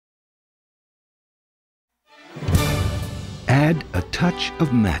Add a touch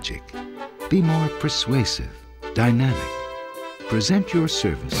of magic. Be more persuasive, dynamic. Present your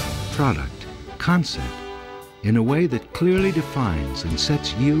service, product, concept in a way that clearly defines and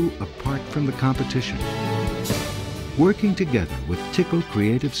sets you apart from the competition. Working together with Tickle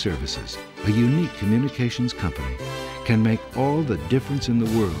Creative Services, a unique communications company, can make all the difference in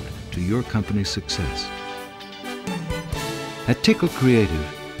the world to your company's success. At Tickle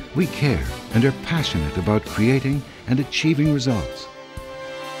Creative, we care and are passionate about creating and achieving results.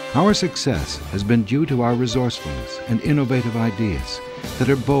 Our success has been due to our resourcefulness and innovative ideas that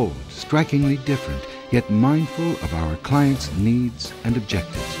are bold, strikingly different, yet mindful of our clients' needs and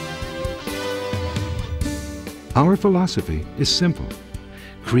objectives. Our philosophy is simple: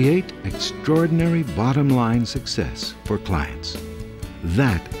 create extraordinary bottom-line success for clients.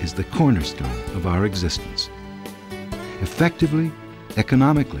 That is the cornerstone of our existence. Effectively,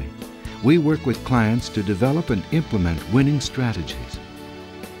 economically, we work with clients to develop and implement winning strategies.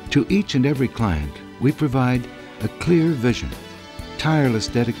 To each and every client, we provide a clear vision, tireless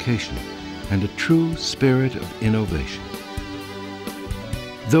dedication, and a true spirit of innovation.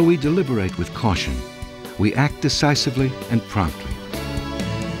 Though we deliberate with caution, we act decisively and promptly.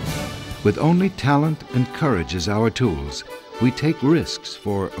 With only talent and courage as our tools, we take risks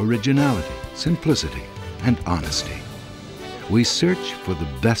for originality, simplicity, and honesty. We search for the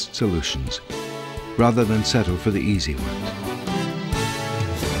best solutions rather than settle for the easy ones.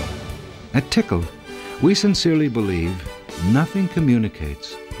 At Tickle, we sincerely believe nothing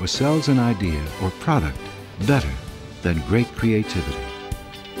communicates or sells an idea or product better than great creativity.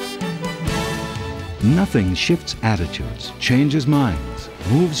 Nothing shifts attitudes, changes minds,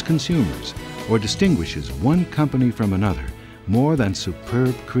 moves consumers, or distinguishes one company from another more than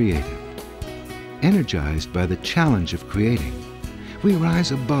superb creative. Energized by the challenge of creating, we rise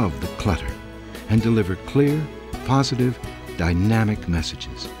above the clutter and deliver clear, positive, dynamic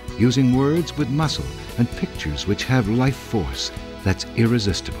messages, using words with muscle and pictures which have life force that's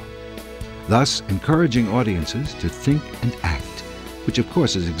irresistible, thus encouraging audiences to think and act, which of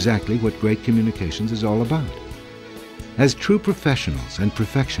course is exactly what great communications is all about. As true professionals and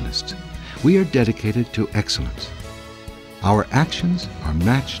perfectionists, we are dedicated to excellence. Our actions are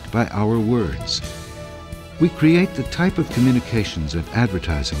matched by our words. We create the type of communications and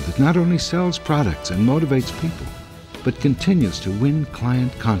advertising that not only sells products and motivates people, but continues to win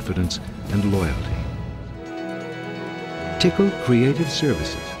client confidence and loyalty. Tickle Creative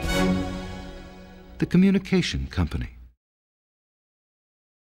Services, the communication company.